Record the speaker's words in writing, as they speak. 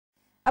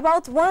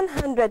About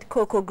 100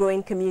 cocoa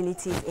growing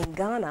communities in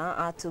Ghana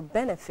are to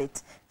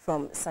benefit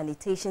from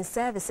sanitation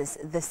services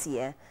this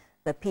year.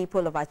 The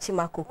people of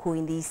Achima Cocoa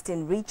in the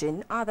eastern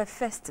region are the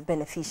first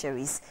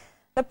beneficiaries.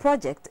 The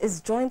project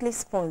is jointly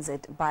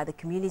sponsored by the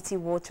Community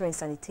Water and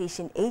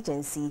Sanitation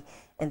Agency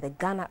and the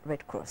Ghana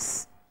Red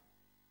Cross.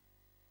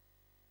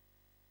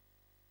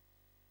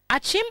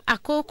 Achim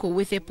Akoko,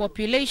 with a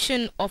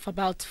population of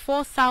about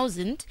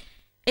 4,000,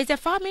 is a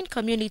farming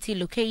community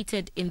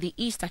located in the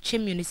East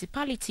Achim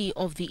municipality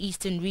of the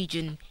eastern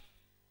region.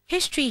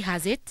 History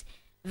has it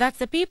that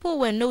the people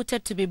were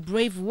noted to be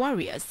brave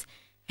warriors,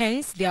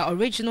 hence their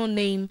original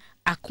name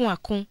Akun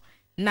Akun,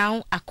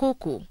 now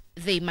Akoko.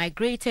 They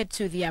migrated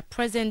to their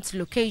present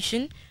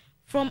location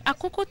from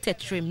Akoko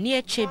Tetrim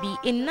near Chebi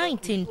in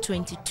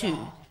 1922.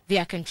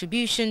 Their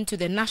contribution to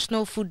the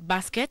national food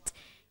basket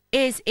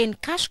is in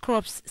cash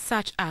crops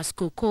such as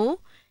cocoa,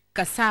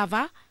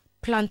 cassava,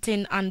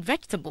 plantain and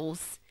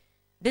vegetables.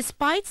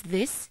 Despite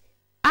this,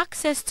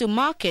 access to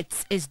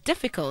markets is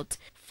difficult.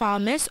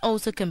 Farmers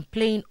also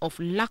complain of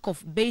lack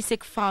of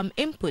basic farm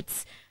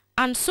inputs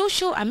and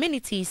social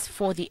amenities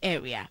for the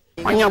area.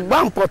 We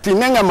have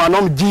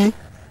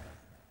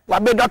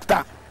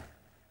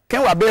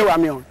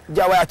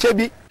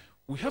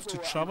to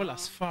travel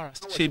as far as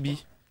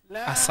Chebi,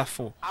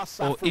 Asafo,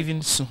 or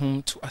even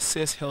Suhum to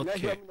access health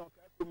care.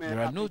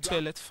 There are no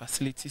toilet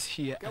facilities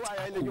here at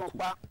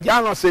Akoko.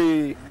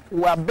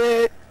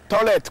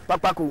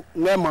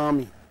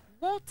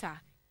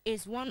 Water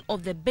is one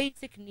of the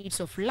basic needs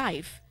of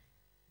life,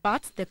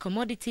 but the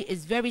commodity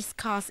is very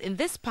scarce in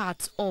this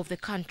part of the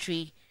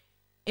country.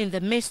 In the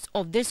midst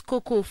of this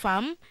cocoa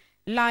farm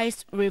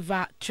lies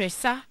River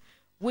Tressa,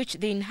 which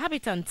the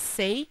inhabitants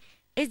say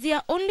is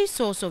their only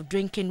source of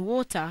drinking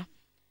water.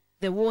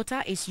 The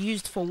water is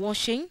used for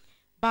washing,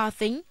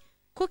 bathing,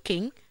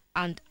 cooking,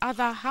 and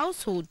other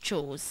household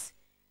chores.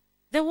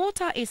 The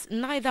water is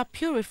neither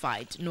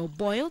purified nor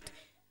boiled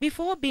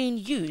before being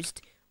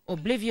used,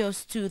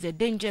 oblivious to the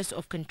dangers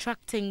of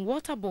contracting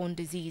waterborne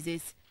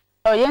diseases.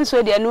 This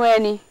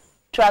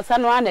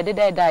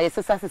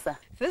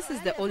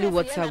is the only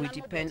water we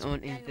depend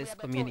on in this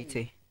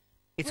community.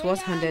 It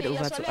was handed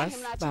over to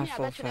us by our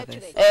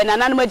forefathers.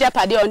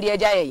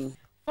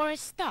 For a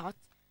start,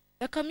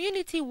 the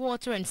Community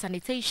Water and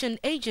Sanitation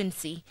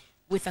Agency,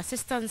 with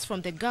assistance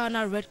from the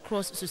Ghana Red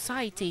Cross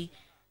Society,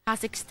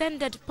 has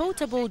extended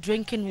potable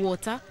drinking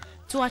water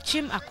to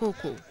Achim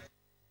Akoko.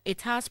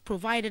 It has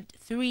provided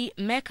 3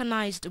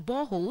 mechanized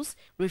boreholes,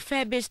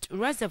 refurbished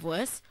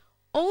reservoirs,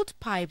 old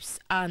pipes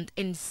and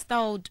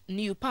installed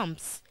new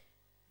pumps.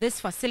 This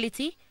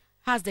facility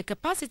has the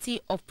capacity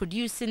of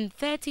producing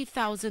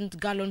 30,000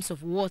 gallons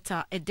of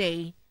water a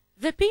day.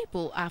 The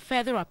people are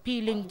further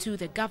appealing to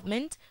the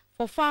government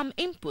for farm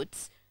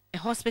inputs, a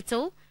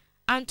hospital,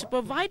 and to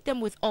provide them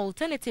with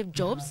alternative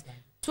jobs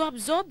to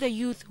absorb the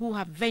youth who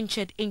have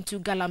ventured into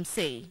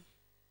Galamsey.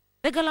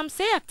 The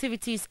Galamsey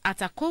activities at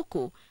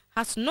Akoko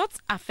has not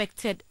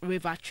affected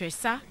River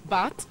Tressa,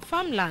 but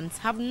farmlands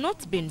have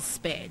not been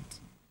spared.